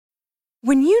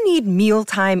When you need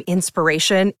mealtime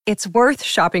inspiration, it's worth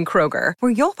shopping Kroger,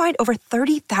 where you'll find over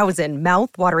 30,000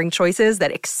 mouth-watering choices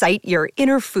that excite your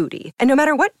inner foodie. And no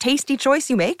matter what tasty choice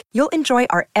you make, you'll enjoy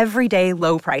our everyday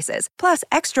low prices, plus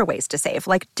extra ways to save,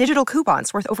 like digital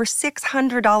coupons worth over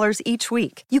 $600 each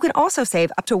week. You can also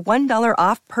save up to $1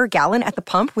 off per gallon at the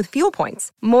pump with fuel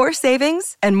points. More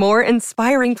savings and more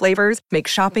inspiring flavors make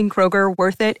shopping Kroger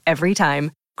worth it every time.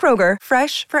 Kroger,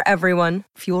 fresh for everyone.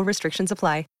 Fuel restrictions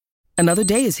apply. Another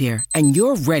day is here, and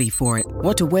you're ready for it.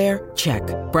 What to wear? Check.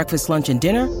 Breakfast, lunch, and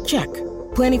dinner? Check.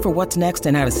 Planning for what's next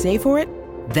and how to save for it?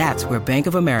 That's where Bank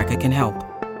of America can help.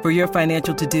 For your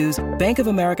financial to-dos, Bank of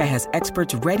America has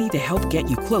experts ready to help get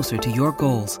you closer to your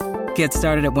goals. Get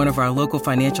started at one of our local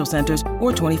financial centers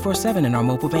or 24/7 in our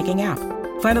mobile banking app.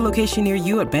 Find a location near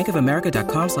you at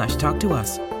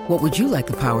bankofamerica.com/talktous. What would you like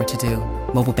the power to do?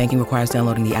 Mobile banking requires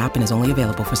downloading the app and is only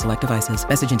available for select devices.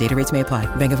 Message and data rates may apply.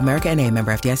 Bank of America N.A.,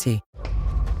 member FDIC.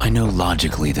 I know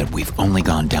logically that we've only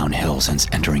gone downhill since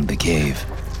entering the cave.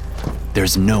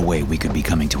 There's no way we could be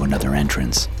coming to another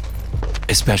entrance,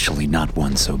 especially not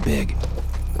one so big.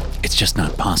 It's just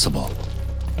not possible.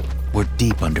 We're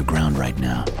deep underground right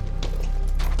now.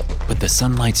 But the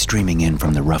sunlight streaming in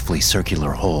from the roughly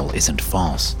circular hole isn't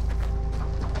false.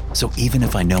 So even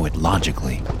if I know it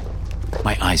logically,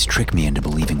 my eyes trick me into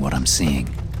believing what I'm seeing.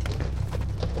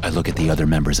 I look at the other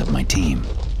members of my team,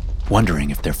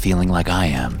 wondering if they're feeling like I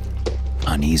am,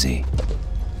 uneasy,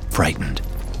 frightened.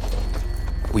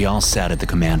 We all sat at the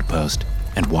command post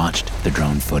and watched the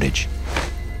drone footage.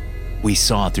 We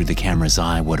saw through the camera's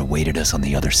eye what awaited us on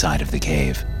the other side of the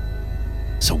cave.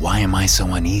 So why am I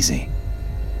so uneasy?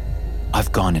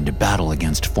 I've gone into battle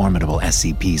against formidable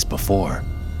SCPs before.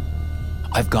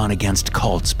 I've gone against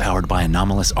cults powered by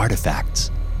anomalous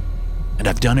artifacts. And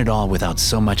I've done it all without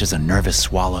so much as a nervous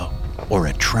swallow or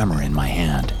a tremor in my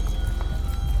hand.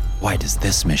 Why does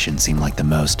this mission seem like the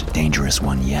most dangerous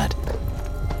one yet?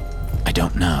 I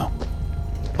don't know,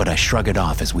 but I shrug it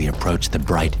off as we approach the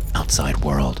bright outside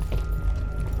world.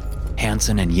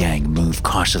 Hansen and Yang move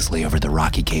cautiously over the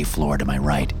rocky cave floor to my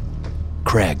right.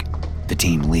 Craig, the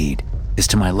team lead, is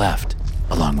to my left,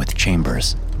 along with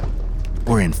Chambers.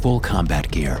 We're in full combat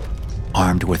gear,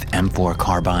 armed with M4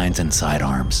 carbines and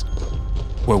sidearms.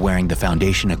 We're wearing the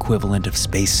Foundation equivalent of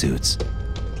spacesuits,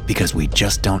 because we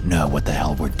just don't know what the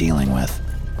hell we're dealing with.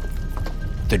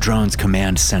 The drone's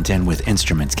command sent in with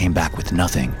instruments came back with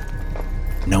nothing.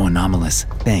 No anomalous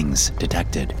things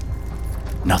detected.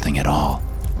 Nothing at all.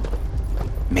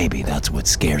 Maybe that's what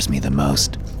scares me the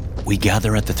most. We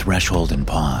gather at the threshold and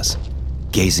pause,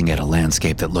 gazing at a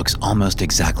landscape that looks almost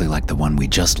exactly like the one we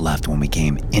just left when we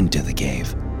came into the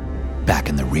cave, back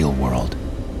in the real world.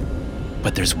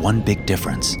 But there's one big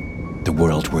difference. The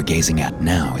world we're gazing at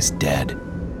now is dead.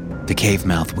 The cave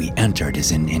mouth we entered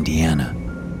is in Indiana,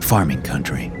 farming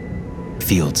country.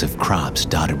 Fields of crops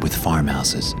dotted with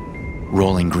farmhouses,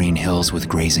 rolling green hills with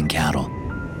grazing cattle.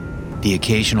 The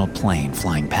occasional plane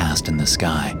flying past in the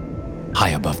sky, high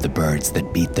above the birds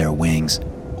that beat their wings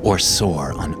or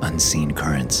soar on unseen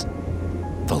currents.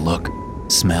 The look,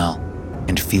 smell,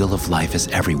 and feel of life is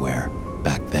everywhere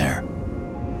back there.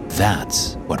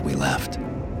 That's what we left.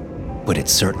 But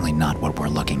it's certainly not what we're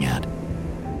looking at.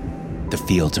 The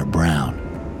fields are brown,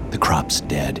 the crops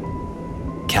dead.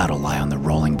 Cattle lie on the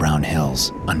rolling brown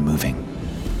hills, unmoving.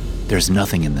 There's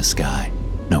nothing in the sky,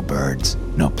 no birds,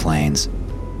 no planes,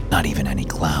 not even any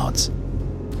clouds.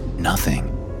 Nothing.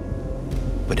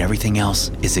 But everything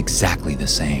else is exactly the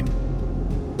same,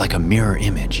 like a mirror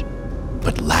image,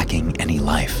 but lacking any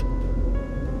life.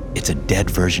 It's a dead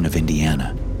version of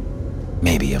Indiana,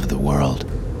 maybe of the world.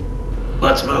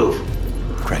 Let's move,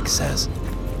 Craig says,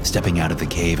 stepping out of the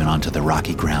cave and onto the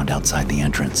rocky ground outside the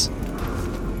entrance.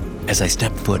 As I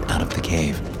step foot out of the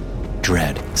cave,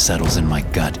 dread settles in my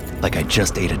gut like I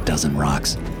just ate a dozen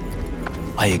rocks.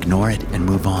 I ignore it and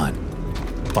move on,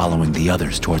 following the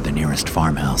others toward the nearest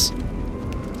farmhouse.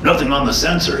 Nothing on the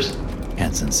sensors,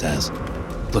 Hansen says,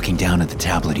 looking down at the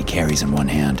tablet he carries in one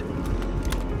hand.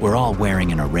 We're all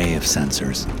wearing an array of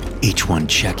sensors, each one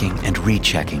checking and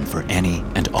rechecking for any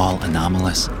and all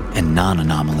anomalous and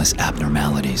non-anomalous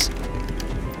abnormalities.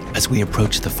 As we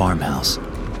approach the farmhouse,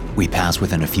 we pass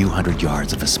within a few hundred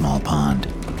yards of a small pond.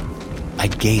 I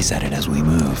gaze at it as we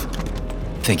move,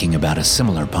 thinking about a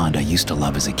similar pond I used to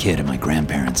love as a kid at my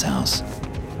grandparents' house.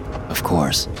 Of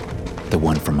course, the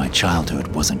one from my childhood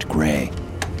wasn't gray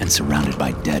and surrounded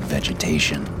by dead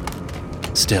vegetation.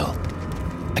 Still,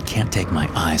 I can't take my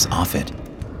eyes off it.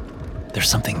 There's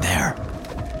something there,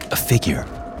 a figure,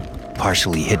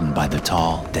 partially hidden by the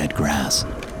tall, dead grass.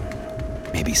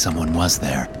 Maybe someone was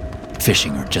there,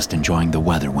 fishing or just enjoying the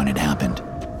weather when it happened,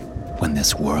 when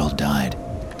this world died.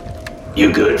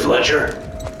 You good, Fletcher?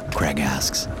 Craig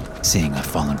asks, seeing I've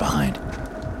fallen behind.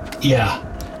 Yeah,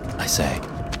 I say,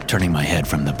 turning my head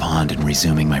from the pond and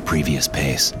resuming my previous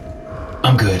pace.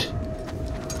 I'm good.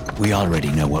 We already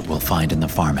know what we'll find in the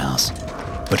farmhouse,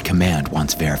 but Command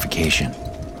wants verification.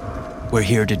 We're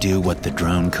here to do what the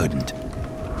drone couldn't.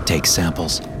 Take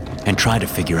samples and try to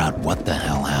figure out what the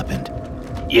hell happened.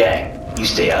 Yang, you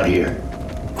stay out here.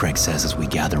 Craig says as we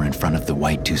gather in front of the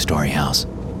white 2-story house.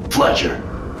 Fletcher,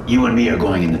 you and me are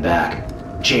going in the back.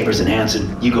 Chambers and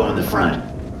Hansen, you go in the front.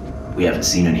 We haven't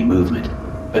seen any movement,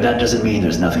 but that doesn't mean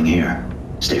there's nothing here.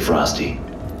 Stay frosty.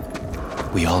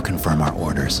 We all confirm our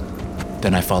orders.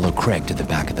 Then I follow Craig to the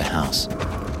back of the house.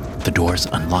 The door's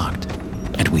unlocked,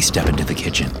 and we step into the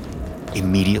kitchen,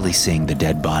 immediately seeing the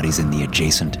dead bodies in the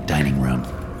adjacent dining room.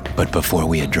 But before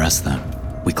we address them,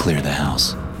 we clear the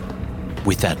house.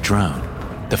 With that drone,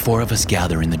 the 4 of us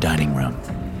gather in the dining room,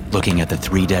 looking at the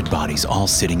 3 dead bodies all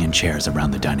sitting in chairs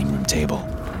around the dining room table.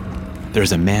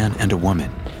 There's a man and a woman,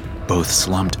 both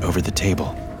slumped over the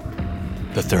table.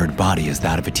 The 3rd body is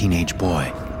that of a teenage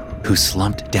boy, who's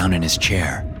slumped down in his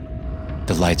chair.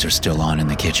 The lights are still on in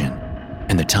the kitchen,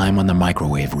 and the time on the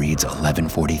microwave reads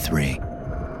 11:43.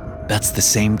 That's the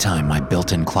same time my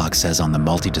built-in clock says on the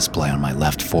multi-display on my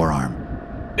left forearm.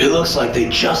 It looks like they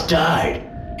just died.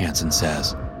 Hansen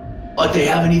says. Like they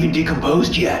haven't even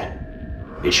decomposed yet.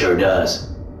 It sure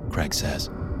does. Craig says.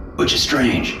 Which is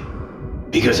strange,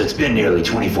 because it's been nearly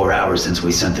 24 hours since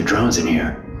we sent the drones in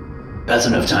here. That's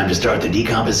enough time to start the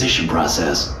decomposition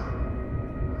process.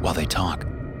 While they talk,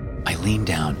 I lean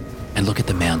down and look at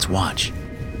the man's watch.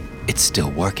 It's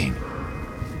still working.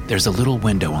 There's a little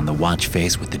window on the watch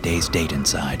face with the day's date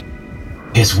inside.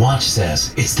 His watch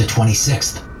says it's the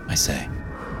 26th. I say.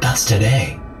 That's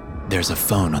today. There's a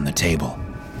phone on the table,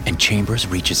 and Chambers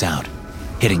reaches out,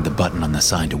 hitting the button on the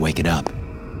side to wake it up.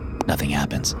 Nothing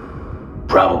happens.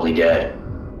 Probably dead,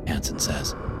 Hansen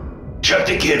says. Check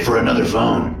the kid for another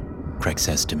phone, Craig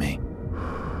says to me.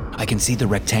 I can see the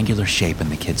rectangular shape in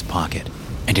the kid's pocket,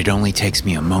 and it only takes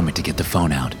me a moment to get the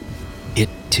phone out. It,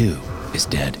 too, is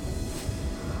dead.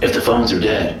 If the phones are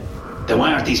dead, then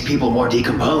why aren't these people more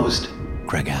decomposed?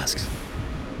 Craig asks.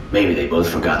 Maybe they both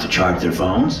forgot to charge their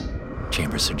phones?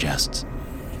 Chambers suggests.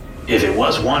 If it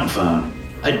was one phone,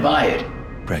 I'd buy it.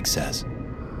 Craig says.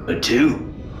 But 2?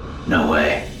 No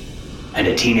way. And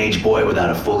a teenage boy without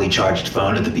a fully charged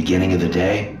phone at the beginning of the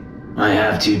day? I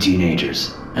have 2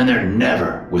 teenagers, and they're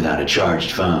never without a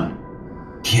charged phone.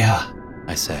 Yeah,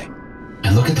 I say.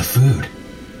 and look at the food.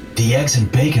 The eggs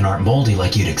and bacon aren't moldy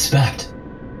like you'd expect.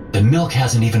 The milk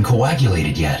hasn't even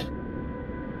coagulated yet.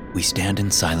 We stand in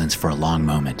silence for a long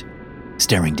moment,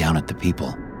 staring down at the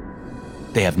people.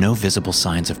 They have no visible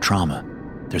signs of trauma.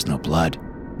 There's no blood,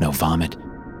 no vomit,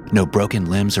 no broken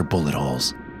limbs or bullet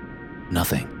holes.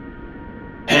 Nothing.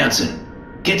 Hansen,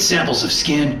 get samples of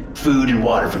skin, food, and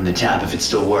water from the tap if it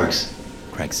still works,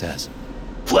 Craig says.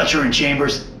 Fletcher and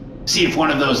Chambers, see if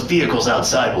one of those vehicles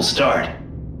outside will start.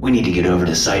 We need to get over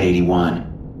to Site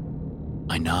 81.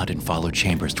 I nod and follow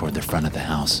Chambers toward the front of the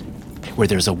house, where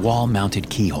there's a wall-mounted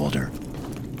key holder.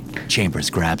 Chambers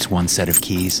grabs one set of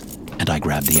keys, and I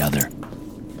grab the other.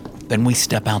 Then we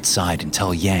step outside and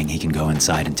tell Yang he can go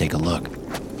inside and take a look.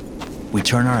 We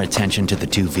turn our attention to the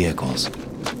 2 vehicles.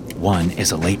 One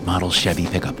is a late-model Chevy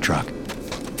pickup truck,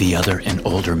 the other an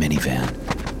older minivan.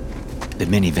 The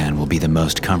minivan will be the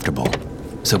most comfortable,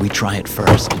 so we try it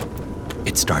first.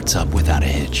 It starts up without a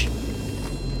hitch.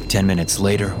 10 minutes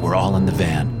later, we're all in the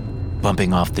van,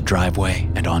 bumping off the driveway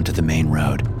and onto the main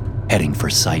road, heading for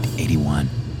Site 81.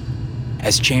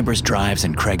 As Chambers drives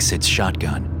and Craig sits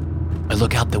shotgun, I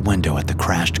look out the window at the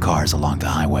crashed cars along the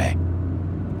highway.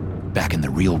 Back in the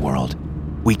real world,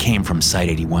 we came from Site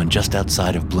 81 just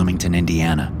outside of Bloomington,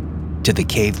 Indiana, to the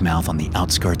cave mouth on the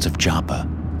outskirts of Joppa.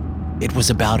 It was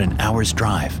about an hour's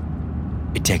drive.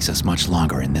 It takes us much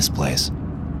longer in this place.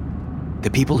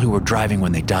 The people who were driving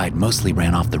when they died mostly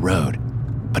ran off the road,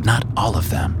 but not all of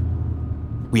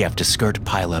them. We have to skirt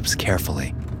pileups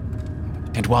carefully.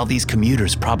 And while these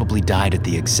commuters probably died at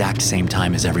the exact same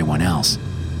time as everyone else,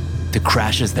 the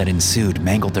crashes that ensued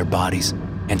mangled their bodies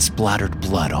and splattered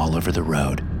blood all over the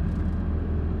road.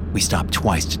 We stopped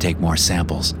twice to take more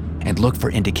samples and look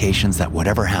for indications that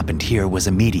whatever happened here was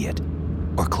immediate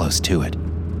or close to it.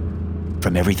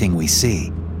 From everything we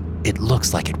see, it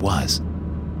looks like it was.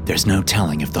 There's no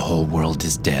telling if the whole world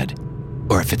is dead,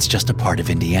 or if it's just a part of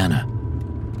Indiana,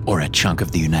 or a chunk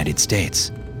of the United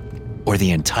States, or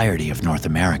the entirety of North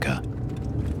America.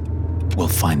 We'll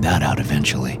find that out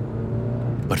eventually.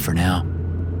 But for now,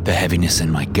 the heaviness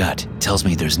in my gut tells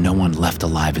me there's no one left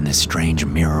alive in this strange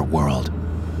mirror world.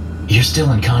 You're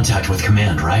still in contact with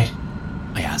Command, right?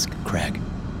 I ask Craig,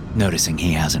 noticing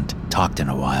he hasn't talked in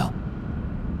a while.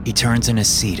 He turns in his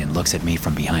seat and looks at me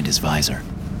from behind his visor.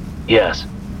 Yes,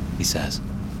 He says.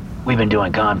 we've been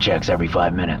doing comm checks every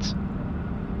 5 minutes.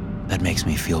 That makes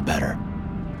me feel better.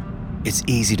 It's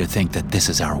easy to think that this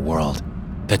is our world,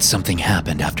 that something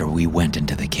happened after we went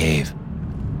into the cave,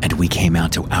 and we came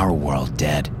out to our world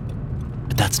dead.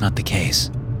 But that's not the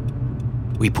case.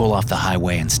 We pull off the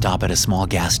highway and stop at a small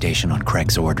gas station on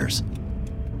Craig's orders.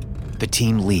 The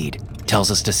team lead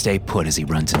tells us to stay put as he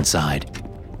runs inside.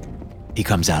 He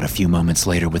comes out a few moments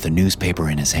later with a newspaper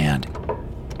in his hand.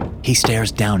 He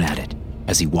stares down at it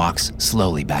as he walks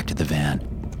slowly back to the van.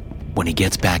 When he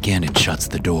gets back in and shuts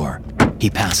the door, he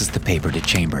passes the paper to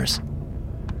Chambers.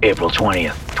 April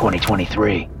 20th,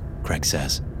 2023. Craig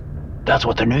says. That's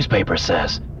what the newspaper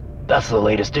says. That's the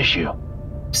latest issue.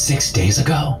 6 days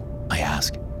ago? I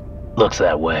ask. Looks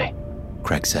that way.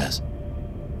 Craig says.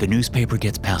 The newspaper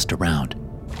gets passed around.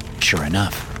 Sure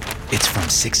enough, it's from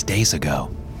 6 days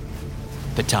ago.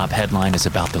 The top headline is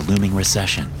about the looming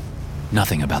recession.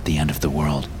 Nothing about the end of the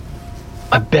world.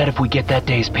 I bet if we get that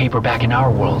day's paper back in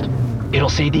our world, it'll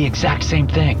say the exact same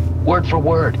thing, word for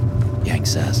word. Yang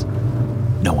says.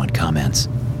 No one comments.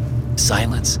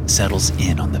 Silence settles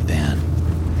in on the van.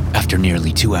 After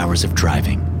nearly 2 hours of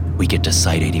driving, we get to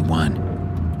Site 81.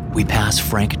 We pass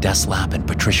Frank Deslap and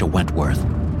Patricia Wentworth,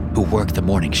 who work the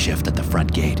morning shift at the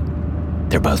front gate.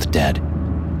 They're both dead.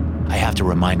 I have to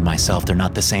remind myself they're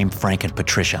not the same Frank and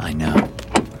Patricia I know.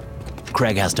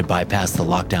 Craig has to bypass the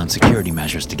lockdown security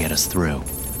measures to get us through,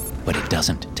 but it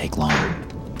doesn't take long.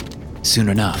 Soon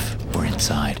enough, we're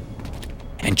inside.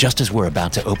 And just as we're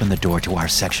about to open the door to our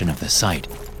section of the site,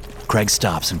 Craig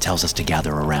stops and tells us to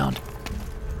gather around.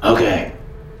 Okay,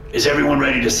 is everyone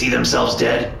ready to see themselves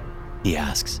dead? He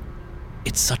asks.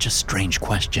 It's such a strange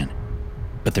question,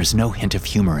 but there's no hint of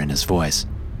humor in his voice.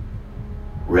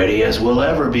 Ready as we'll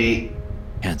ever be.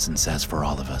 Hansen says for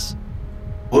all of us.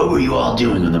 What were you all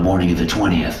doing on the morning of the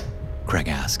 20th? Craig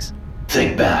asks.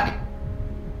 Think back.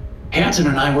 Hansen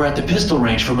and I were at the pistol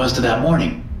range for most of that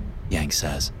morning. Yang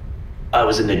says. I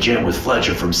was in the gym with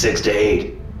Fletcher from 6 to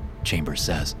 8. Chambers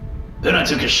says. Then I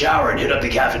took a shower and hit up the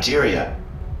cafeteria.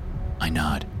 I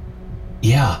nod.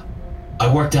 Yeah,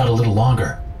 I worked out a little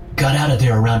longer. Got out of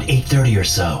there around 8:30 or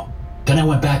so. Then I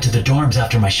went back to the dorms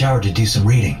after my shower to do some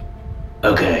reading.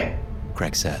 Okay,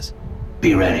 Craig says.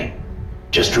 be ready.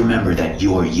 Just remember that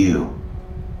you're you.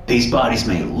 These bodies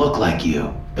may look like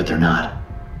you, but they're not.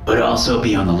 But also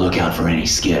be on the lookout for any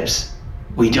skips.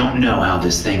 We don't know how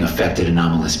this thing affected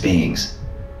anomalous beings.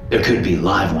 There could be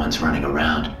live ones running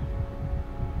around.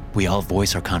 We all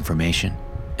voice our confirmation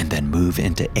and then move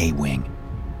into A-Wing.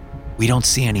 We don't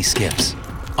see any skips,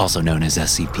 also known as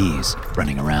SCPs,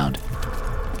 running around.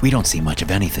 We don't see much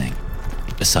of anything,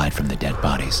 aside from the dead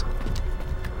bodies.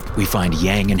 We find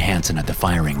Yang and Hansen at the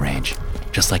firing range,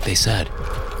 just like they said.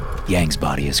 Yang's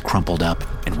body is crumpled up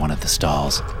in one of the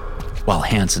stalls, while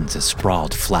Hansen's is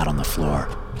sprawled flat on the floor.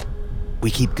 We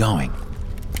keep going,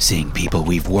 seeing people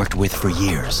we've worked with for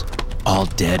years, all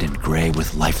dead and gray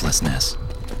with lifelessness,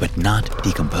 but not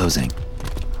decomposing.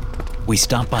 We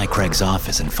stop by Craig's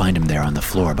office and find him there on the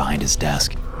floor behind his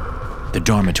desk. The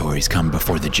dormitories come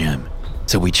before the gym,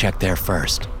 so we check there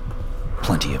first.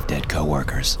 Plenty of dead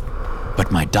coworkers,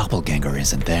 but my doppelganger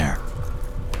isn't there.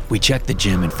 We check the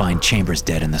gym and find Chambers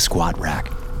dead in the squat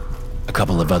rack. A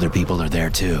couple of other people are there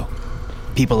too.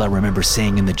 People I remember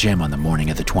seeing in the gym on the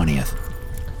morning of the 20th.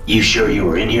 You sure you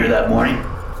were in here that morning?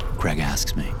 Craig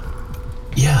asks me.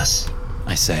 Yes.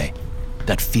 I say,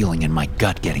 that feeling in my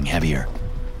gut getting heavier.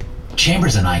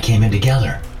 Chambers and I came in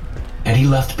together, and he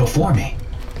left before me.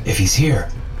 If he's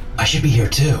here, I should be here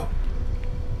too.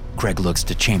 Craig looks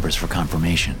to Chambers for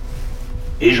confirmation.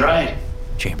 He's right.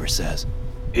 Chambers says.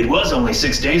 It was only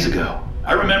 6 days ago.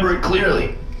 I remember it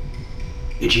clearly.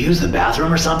 Did you use the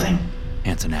bathroom or something?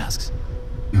 Hansen asks.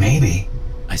 Maybe.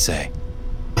 I say.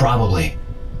 Probably.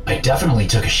 I definitely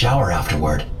took a shower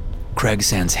afterward. Craig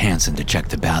sends Hansen to check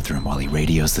the bathroom while he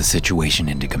radios the situation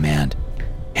into command.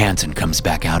 Hansen comes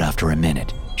back out after a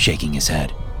minute, shaking his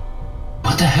head.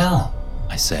 What the hell?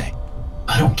 I say.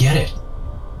 I don't get it.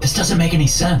 This doesn't make any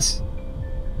sense.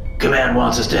 Command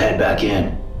wants us to head back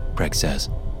in. Craig says.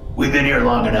 We've been here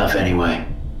long enough anyway.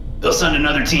 They'll send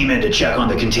another team in to check on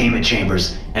the containment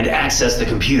chambers and access the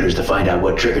computers to find out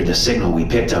what triggered the signal we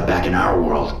picked up back in our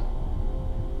world.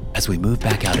 As we move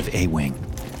back out of A-Wing,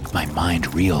 my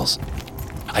mind reels.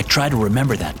 I try to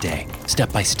remember that day,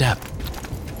 step by step,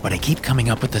 but I keep coming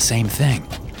up with the same thing.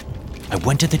 I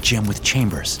went to the gym with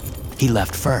Chambers. He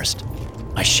left first.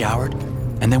 I showered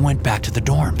and then went back to the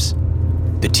dorms.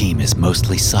 The team is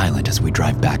mostly silent as we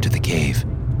drive back to the cave.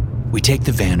 We take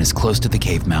the van as close to the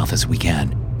cave mouth as we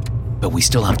can, but we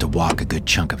still have to walk a good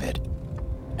chunk of it.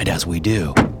 And as we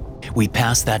do, we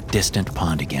pass that distant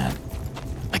pond again.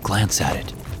 I glance at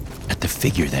it, at the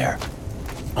figure there,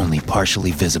 only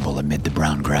partially visible amid the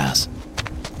brown grass.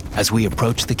 As we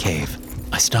approach the cave,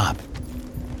 I stop.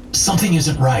 Something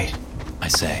isn't right, I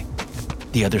say.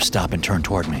 The others stop and turn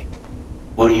toward me.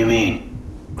 What do you mean?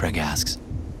 Craig asks.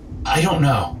 I don't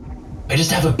know. I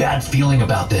just have a bad feeling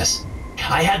about this.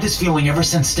 I had this feeling ever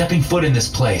since stepping foot in this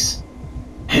place.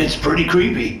 It's pretty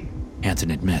creepy. Hanson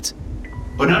admits.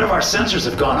 But none of our sensors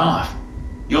have gone off.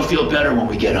 You'll feel better when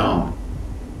we get home.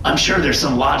 I'm sure there's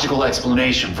some logical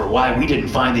explanation for why we didn't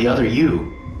find the other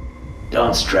you.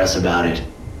 Don't stress about it,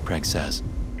 Craig says.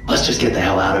 Let's just get the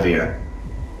hell out of here.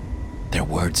 Their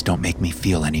words don't make me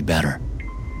feel any better,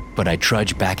 but I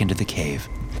trudge back into the cave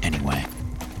anyway.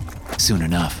 Soon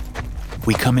enough,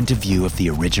 we come into view of the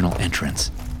original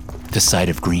entrance. The sight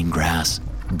of green grass,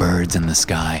 birds in the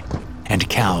sky, and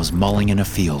cows mulling in a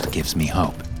field gives me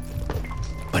hope.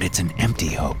 But it's an empty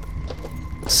hope.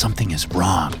 Something is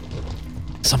wrong.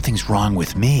 Something's wrong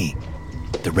with me.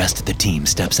 The rest of the team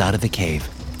steps out of the cave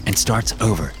and starts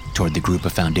over toward the group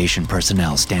of Foundation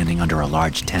personnel standing under a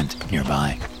large tent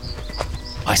nearby.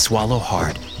 I swallow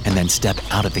hard and then step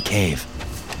out of the cave.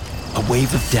 A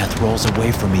wave of death rolls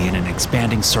away from me in an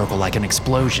expanding circle like an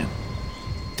explosion.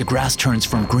 The grass turns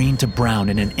from green to brown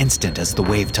in an instant as the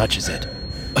wave touches it.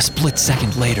 A split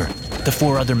second later, the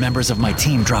 4 other members of my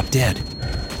team drop dead,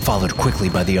 followed quickly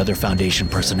by the other Foundation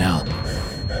personnel.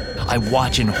 I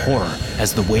watch in horror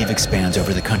as the wave expands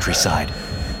over the countryside,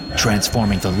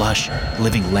 transforming the lush,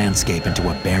 living landscape into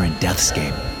a barren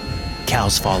deathscape.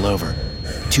 Cows fall over.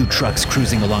 2 trucks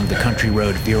cruising along the country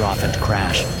road veer off and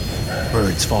crash.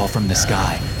 Birds fall from the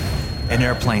sky. An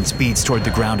airplane speeds toward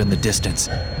the ground in the distance,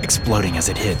 exploding as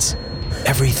it hits.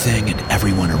 Everything and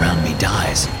everyone around me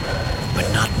dies, but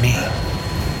not me.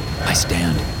 I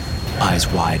stand, eyes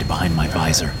wide behind my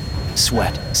visor,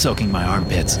 sweat soaking my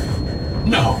armpits.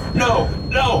 No, no,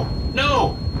 no,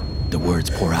 no! The words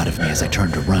pour out of me as I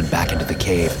turn to run back into the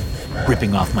cave,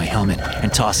 ripping off my helmet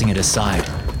and tossing it aside,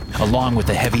 along with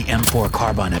the heavy M4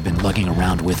 carbine I've been lugging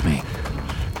around with me.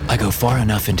 I go far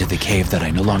enough into the cave that I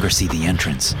no longer see the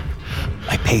entrance.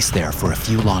 I pace there for a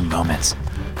few long moments,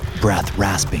 breath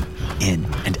rasping in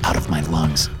and out of my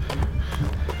lungs.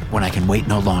 When I can wait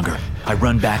no longer, I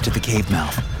run back to the cave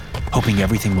mouth, hoping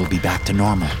everything will be back to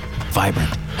normal,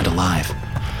 vibrant and alive.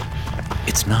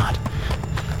 It's not.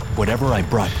 Whatever I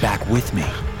brought back with me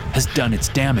has done its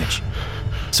damage.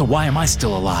 So why am I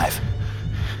still alive?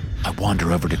 I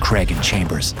wander over to Craig and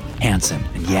Chambers, Hanson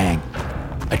and Yang.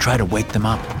 I try to wake them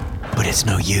up, but it's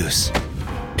no use.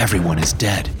 Everyone is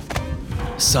dead.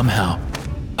 Somehow,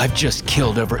 I've just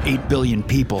killed over 8 billion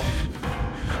people.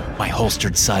 My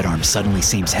holstered sidearm suddenly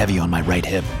seems heavy on my right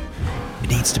hip. It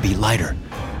needs to be lighter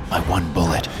by 1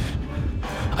 bullet.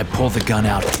 I pull the gun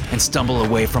out and stumble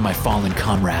away from my fallen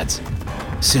comrades.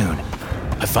 Soon,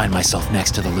 I find myself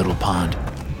next to the little pond.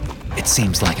 It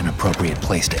seems like an appropriate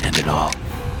place to end it all.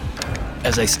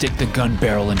 As I stick the gun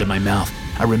barrel into my mouth,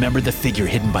 I remember the figure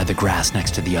hidden by the grass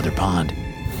next to the other pond.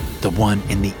 The one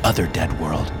in the other dead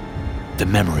world. The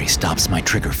memory stops my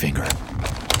trigger finger.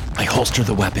 I holster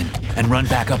the weapon and run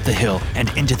back up the hill and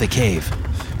into the cave.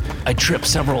 I trip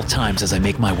several times as I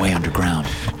make my way underground,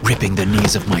 ripping the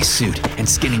knees of my suit and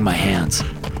skinning my hands.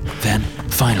 Then,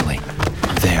 finally,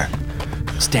 I'm there,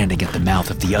 standing at the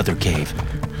mouth of the other cave,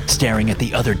 staring at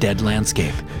the other dead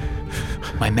landscape.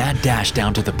 My mad dash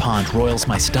down to the pond roils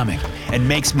my stomach and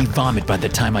makes me vomit by the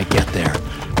time I get there.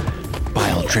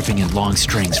 Bile dripping in long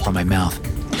strings from my mouth,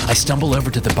 I stumble over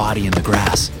to the body in the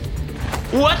grass.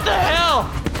 What the hell?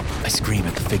 I scream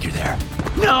at the figure there.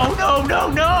 No, no, no,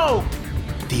 no!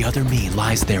 The other me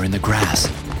lies there in the grass,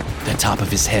 the top of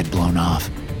his head blown off.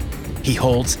 He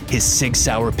holds his Sig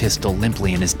Sauer pistol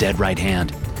limply in his dead right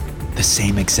hand, the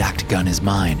same exact gun as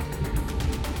mine.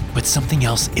 But something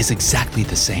else is exactly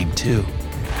the same too.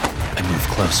 I move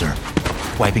closer,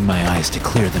 wiping my eyes to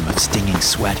clear them of stinging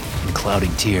sweat and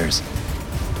clouding tears.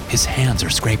 His hands are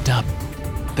scraped up.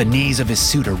 The knees of his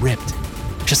suit are ripped,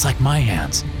 just like my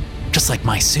hands, just like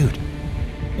my suit.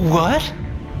 What?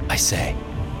 I say,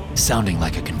 sounding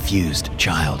like a confused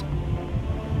child.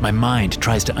 My mind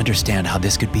tries to understand how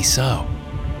this could be so.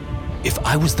 If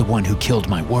I was the one who killed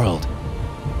my world,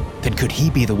 then could he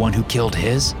be the one who killed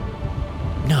his?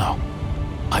 No.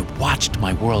 I watched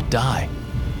my world die,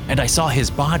 and I saw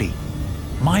his body,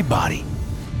 my body,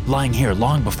 lying here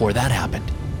long before that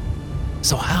happened.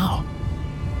 So how?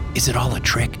 Is it all a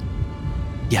trick?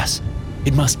 Yes,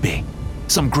 it must be.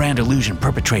 Some grand illusion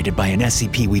perpetrated by an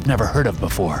SCP we've never heard of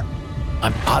before.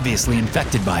 I'm obviously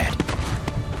infected by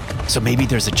it. So maybe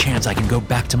there's a chance I can go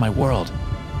back to my world.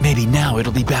 Maybe now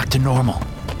it'll be back to normal.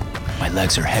 My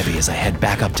legs are heavy as I head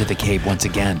back up to the cave once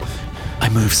again. I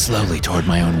move slowly toward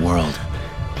my own world.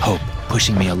 Hope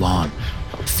pushing me along.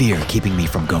 Fear keeping me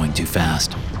from going too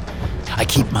fast. I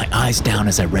keep my eyes down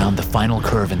as I round the final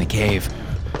curve in the cave,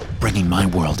 bringing my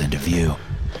world into view.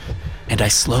 And I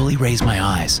slowly raise my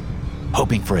eyes,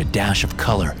 hoping for a dash of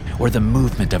color or the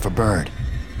movement of a bird.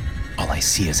 All I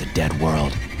see is a dead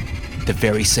world, the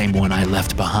very same one I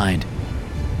left behind.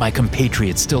 My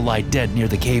compatriots still lie dead near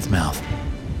the cave mouth.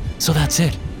 So that's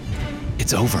it.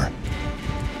 It's over.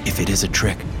 If it is a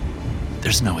trick,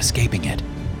 there's no escaping it.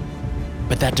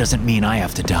 But that doesn't mean I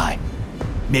have to die.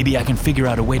 Maybe I can figure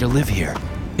out a way to live here.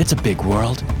 It's a big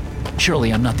world.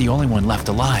 Surely I'm not the only one left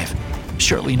alive.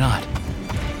 Surely not.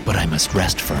 But I must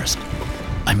rest first.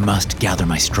 I must gather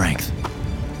my strength.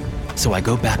 So I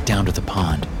go back down to the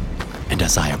pond, and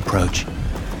as I approach,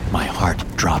 my heart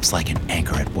drops like an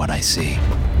anchor at what I see.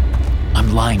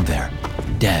 I'm lying there,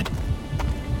 dead,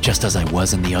 just as I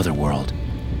was in the other world,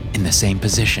 in the same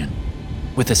position,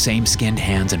 with the same skinned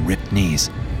hands and ripped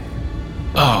knees.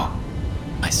 "Oh,"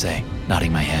 I say,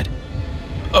 nodding my head.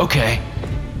 "Okay."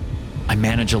 I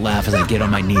manage a laugh as I get on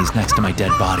my knees next to my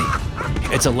dead body.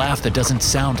 It's a laugh that doesn't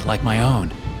sound like my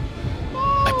own.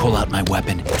 I pull out my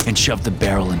weapon and shove the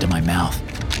barrel into my mouth.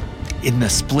 In the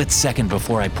split second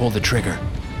before I pull the trigger,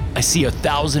 I see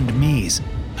 1,000 Mies,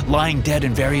 lying dead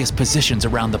in various positions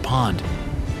around the pond.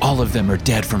 All of them are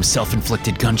dead from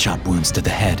self-inflicted gunshot wounds to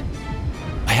the head.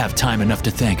 I have time enough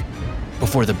to think,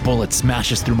 before the bullet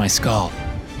smashes through my skull,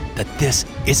 that this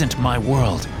isn't my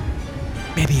world.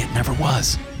 Maybe it never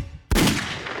was.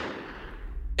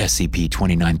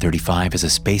 SCP-2935 is a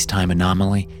space-time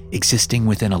anomaly existing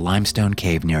within a limestone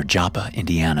cave near Joppa,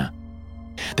 Indiana.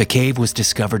 The cave was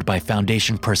discovered by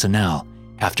Foundation personnel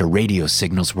after radio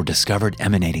signals were discovered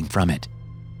emanating from it.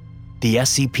 The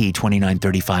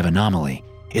SCP-2935 anomaly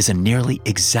is a nearly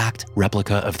exact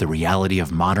replica of the reality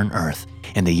of modern Earth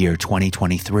in the year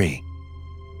 2023,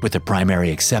 with the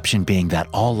primary exception being that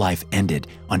all life ended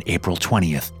on April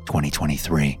 20th,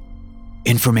 2023.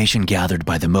 Information gathered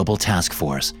by the Mobile Task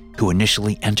Force, who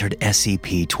initially entered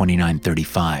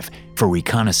SCP-2935 for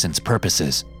reconnaissance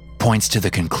purposes, points to the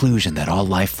conclusion that all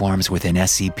life forms within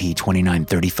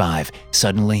SCP-2935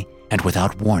 suddenly and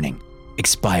without warning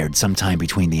expired sometime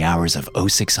between the hours of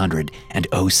 0600 and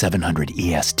 0700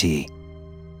 EST.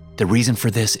 The reason for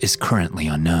this is currently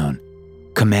unknown.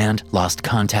 Command lost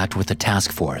contact with the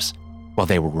task force while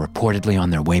they were reportedly on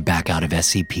their way back out of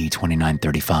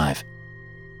SCP-2935.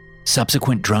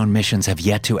 Subsequent drone missions have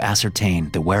yet to ascertain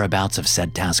the whereabouts of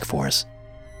said task force.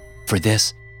 For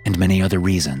this and many other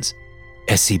reasons,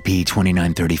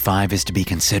 SCP-2935 is to be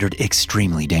considered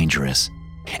extremely dangerous,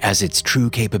 as its true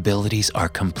capabilities are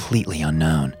completely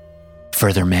unknown.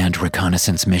 Further manned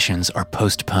reconnaissance missions are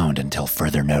postponed until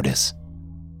further notice.